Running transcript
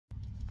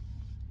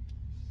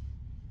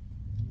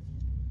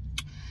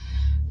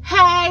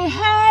Hey,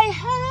 hey,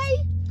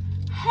 hey,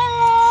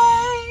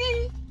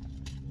 hey.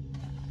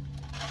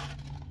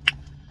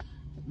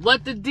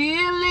 What the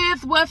deal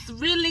is? What's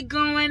really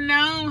going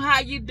on? How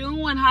you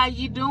doing? How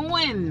you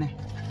doing?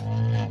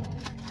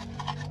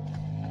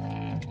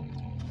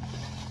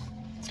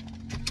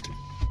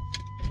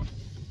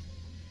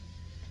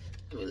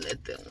 Let me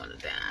let that one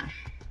down.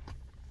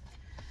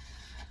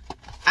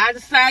 I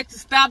decided to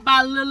stop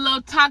by little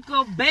old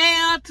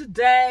Tacobell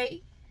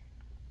today.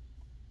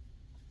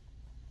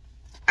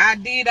 I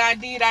did.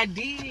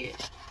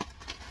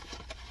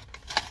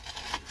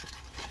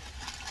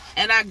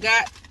 And I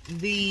got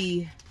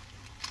the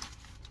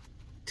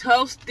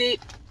toasted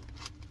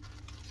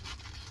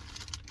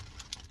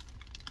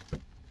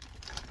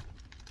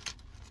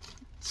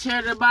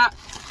cheddar box.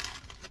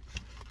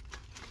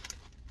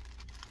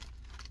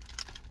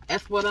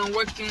 That's what I'm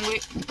working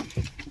with.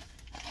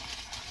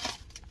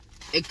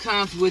 It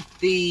comes with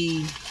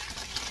the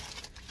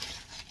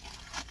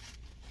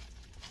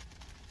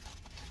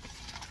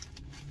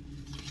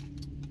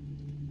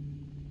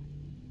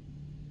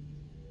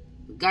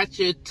got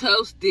your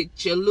toasted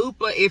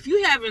chalupa. If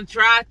you haven't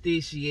tried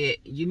this yet,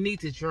 you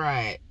need to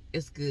try it.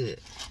 It's good.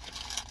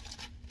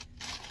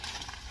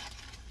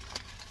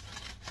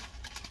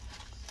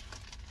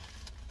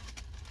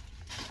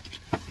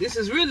 This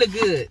is really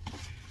good.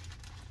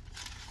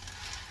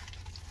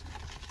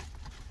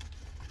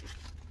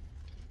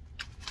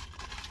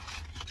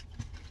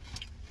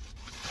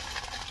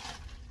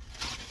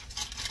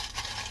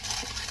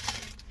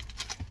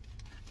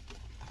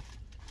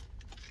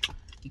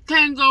 You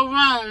can't go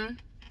wrong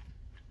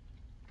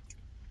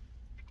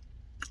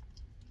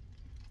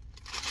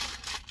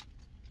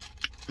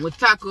with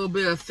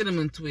Tacobell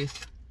cinnamon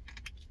twist.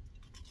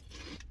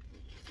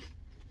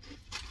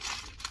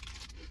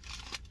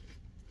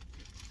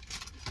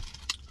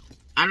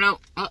 I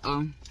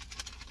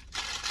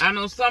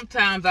know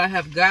sometimes I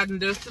have gotten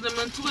their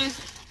cinnamon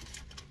twist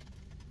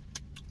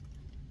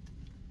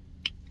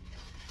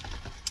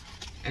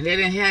and they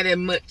didn't have that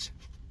much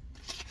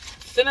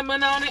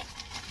cinnamon on it.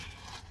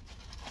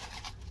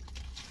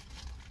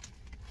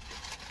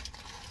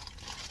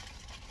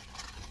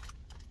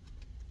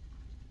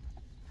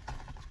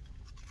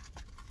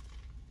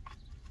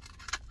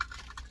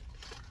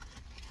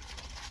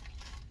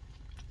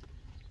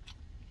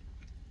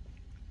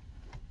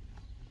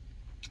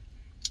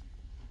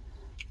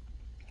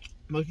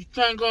 But you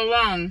can't go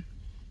wrong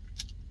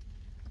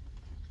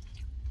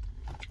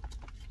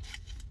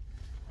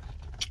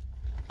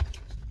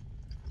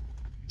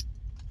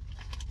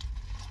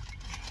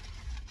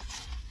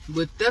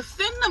with the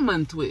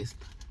cinnamon twist.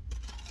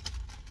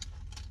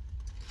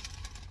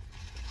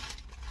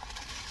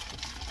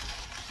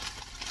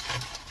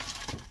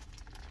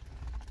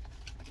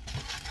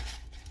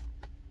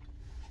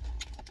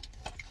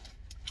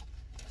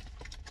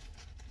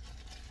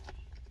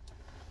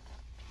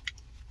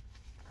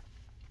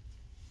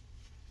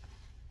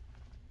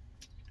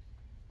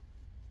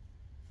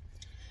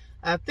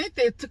 I think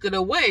they took it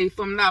away, if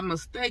I'm not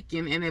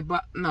mistaken, and they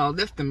bought, no,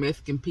 that's the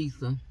Mexican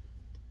pizza.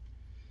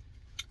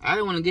 I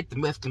didn't want to get the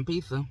Mexican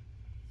pizza.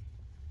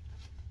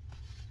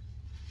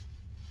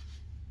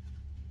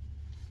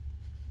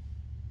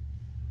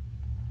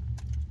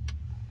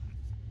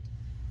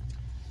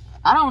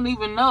 I don't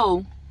even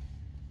know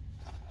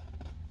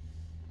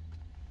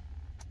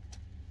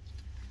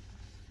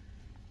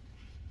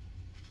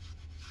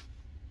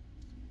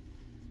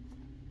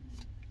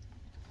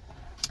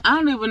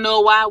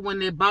why when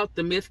they bought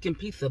the Mexican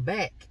pizza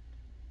back,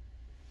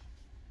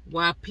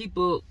 why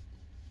people,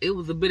 it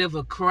was a bit of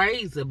a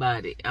craze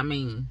about it. I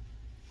mean,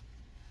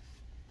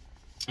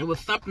 it was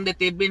something that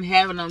they've been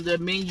having on their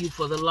menu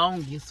for the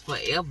longest,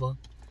 forever.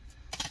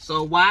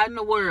 So why in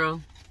the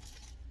world,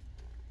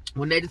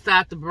 when they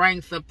decide to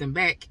bring something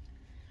back,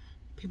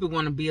 people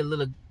want to be a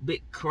little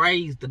bit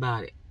crazed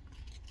about it?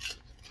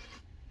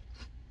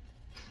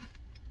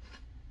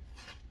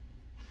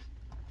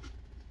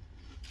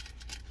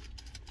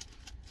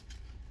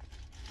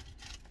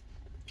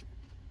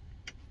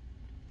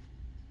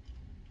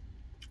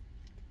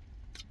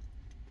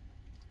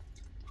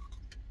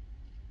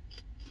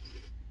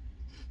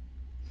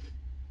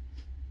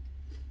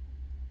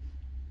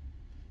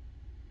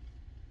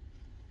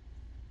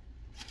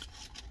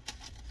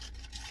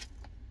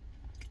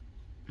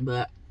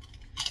 But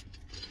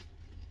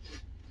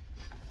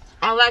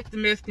I like the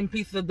Mexican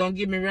pizza, don't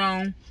get me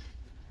wrong.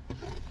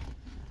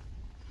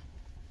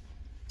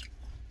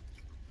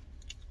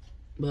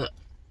 But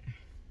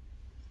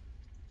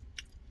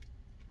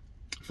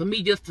for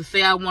me just to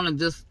say I want to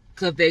just,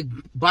 because they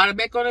brought it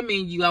back on the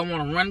menu, I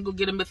want to run and go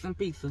get a Mexican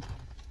pizza.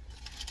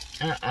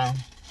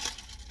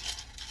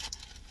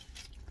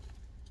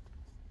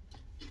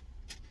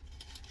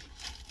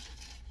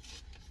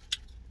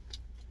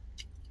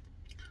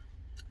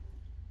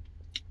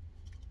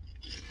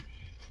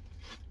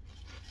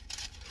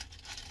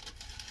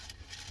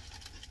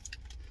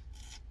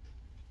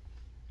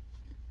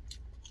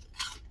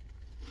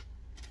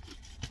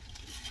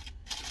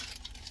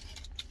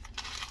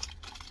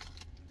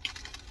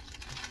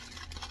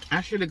 I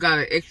should have got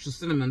an extra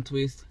cinnamon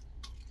twist.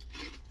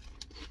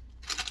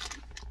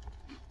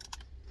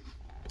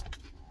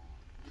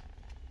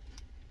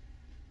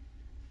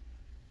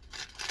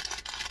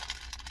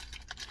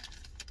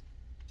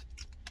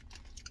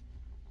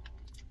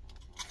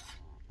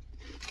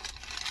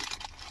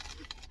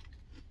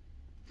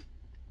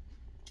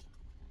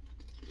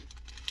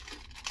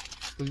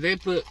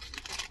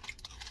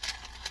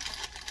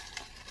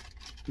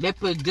 They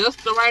put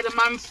just the right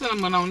amount of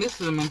cinnamon on this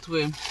cinnamon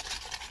twist.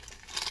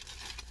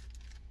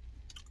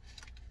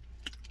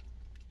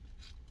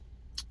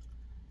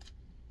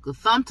 Cause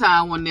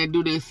sometimes when they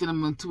do their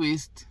cinnamon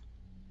twist,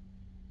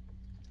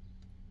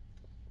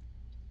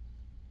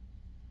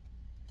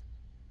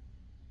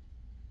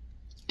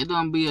 it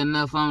don't be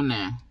enough on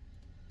there.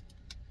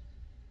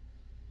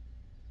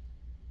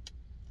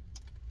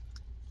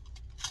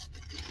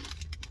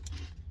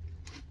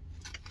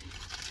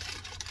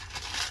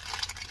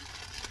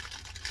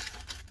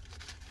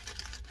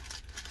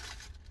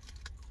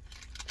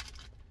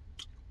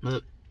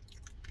 But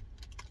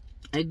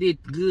they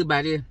did good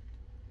by this.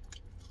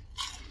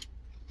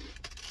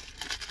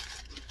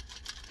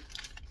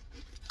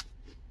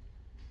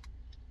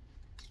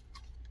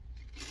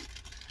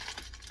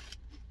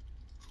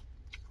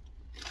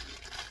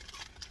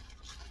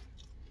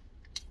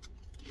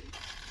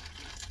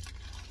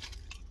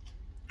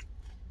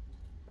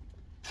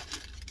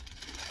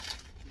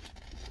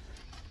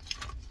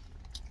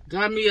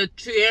 Got me a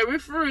cherry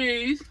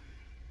freeze.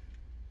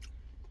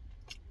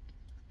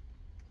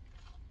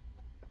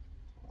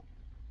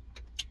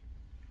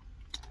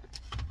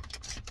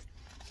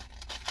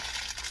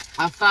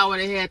 I saw where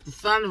they had the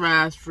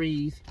sunrise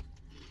freeze.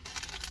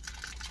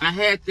 I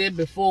had that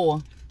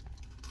before.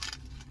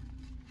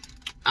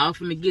 I was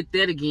finna get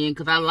that again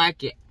because I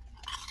like it.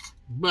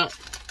 But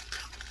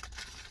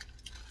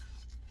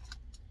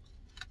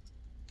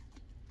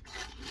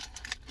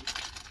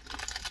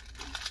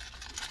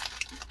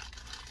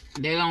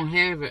they don't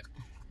have it.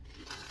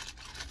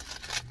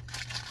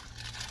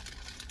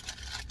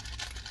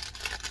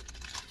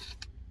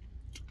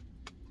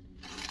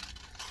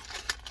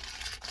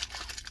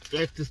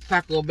 That's this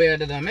Taco Bell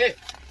that I'm at.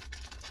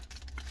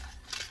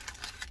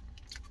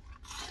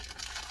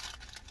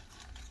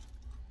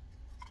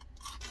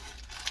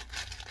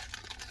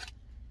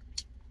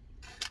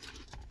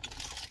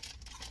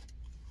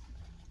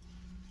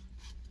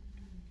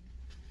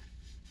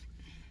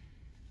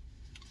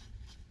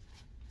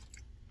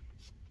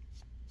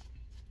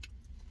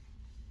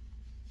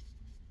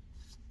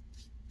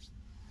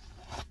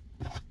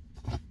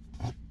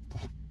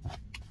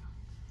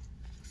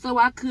 So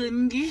I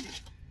couldn't get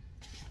it.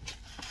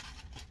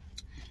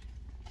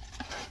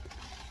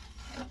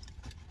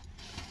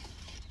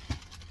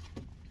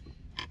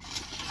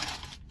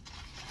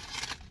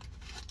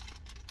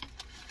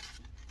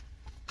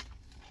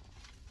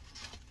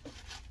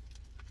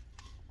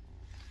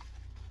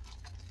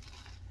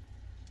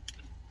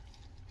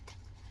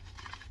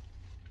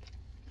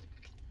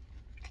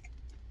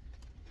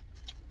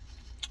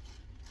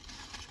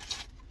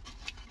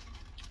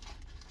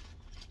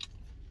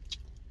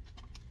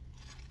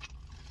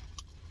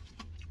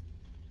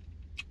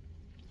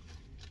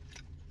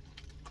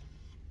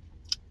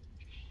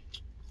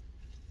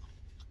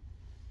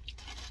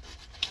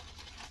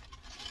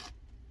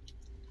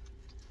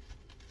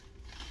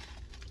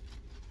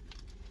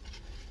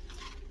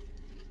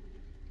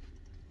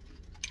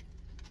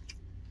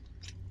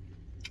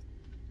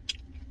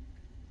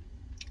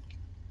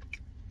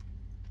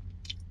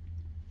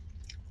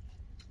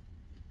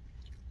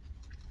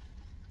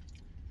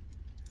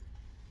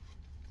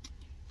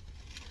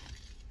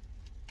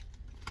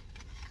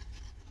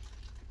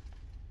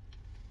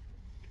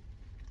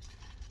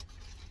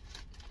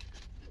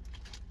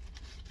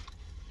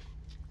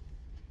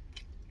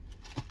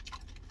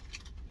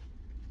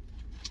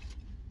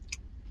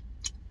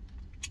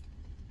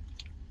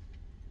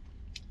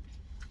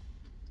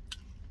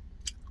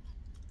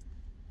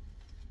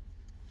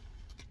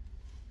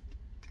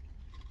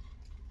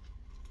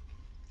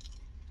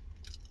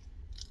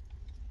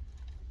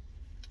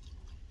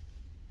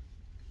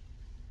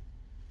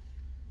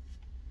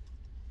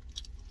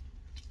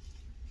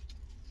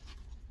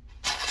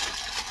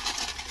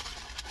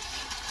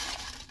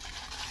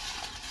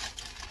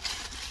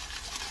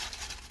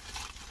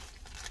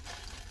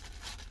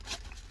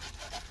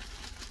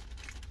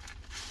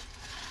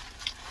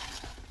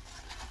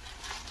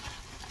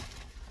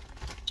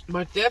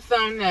 But that's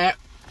on that.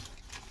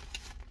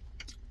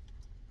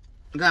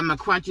 Got my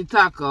crunchy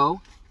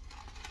taco.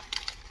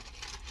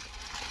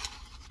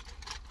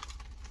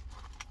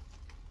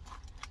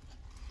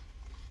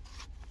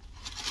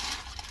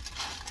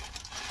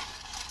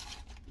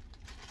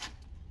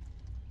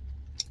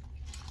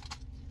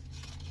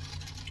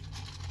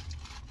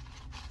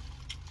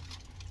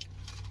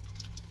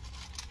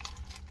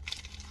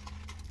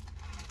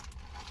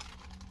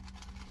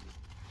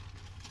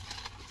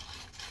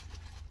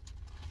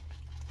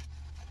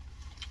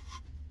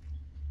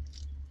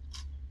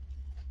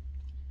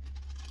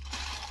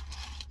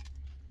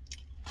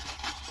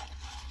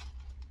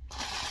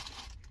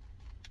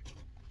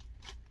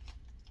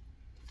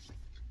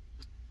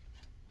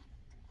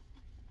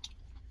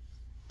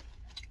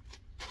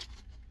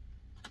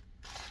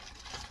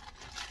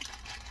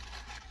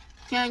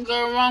 Can't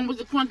go wrong with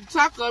the crunchy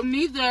taco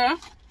neither.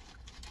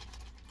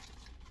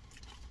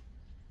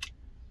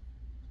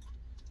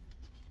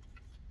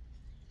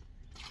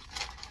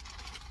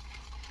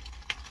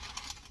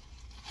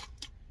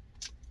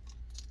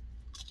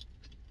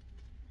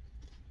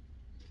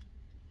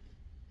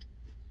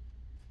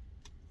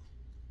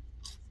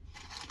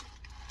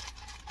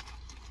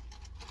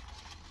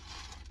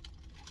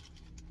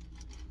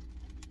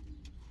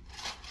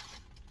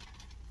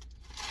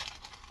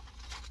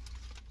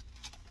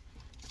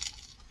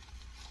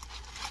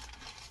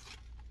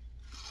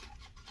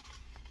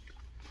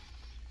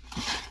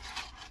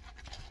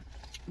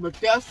 But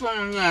that's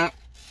something that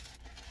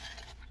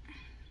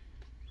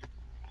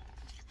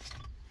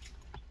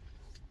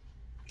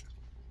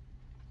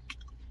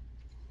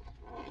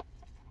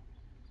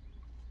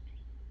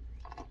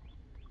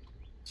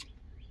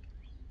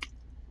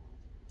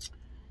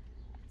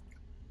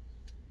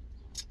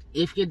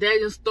if your day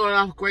didn't start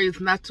off great,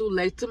 it's not too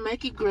late to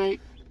make it great.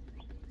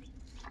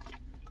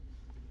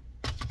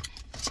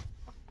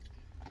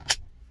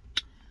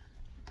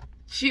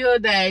 Chill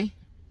day.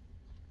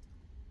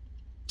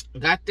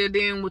 Got that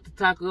in with the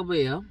Taco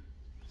Bell.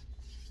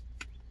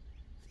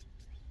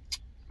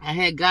 I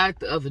had got it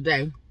the other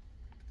day,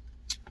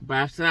 but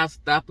I said I'll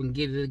stop and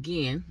get it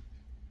again.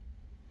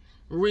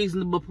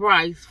 Reasonable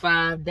price,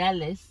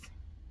 $5.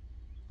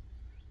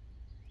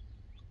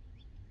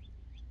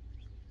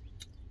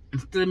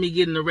 Instead of me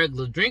getting a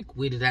regular drink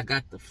with it, I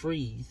got the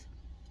freeze.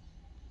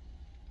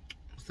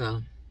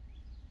 So,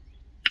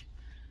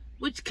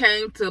 which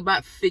came to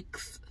about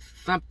 $6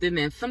 something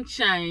and some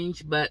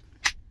change, but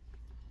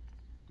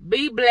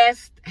be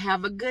blessed.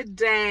 Have a good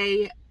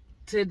day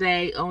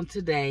today, on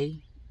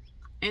today,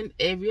 and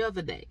every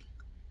other day.